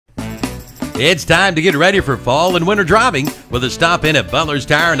It's time to get ready for fall and winter driving with a stop in at Butler's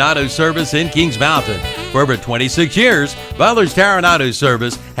Tire and Auto Service in Kings Mountain. For over 26 years, Butler's Tire and Auto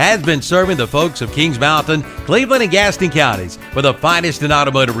Service has been serving the folks of Kings Mountain, Cleveland, and Gaston counties with the finest in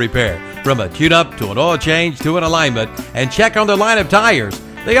automotive repair. From a tune-up to an oil change to an alignment, and check on their line of tires.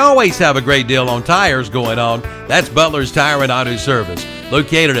 They always have a great deal on tires going on. That's Butler's Tire and Auto Service,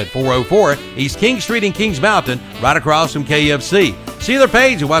 located at 404 East King Street in Kings Mountain, right across from KFC. See their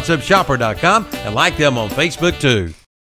page at whatsupshopper.com and like them on Facebook too.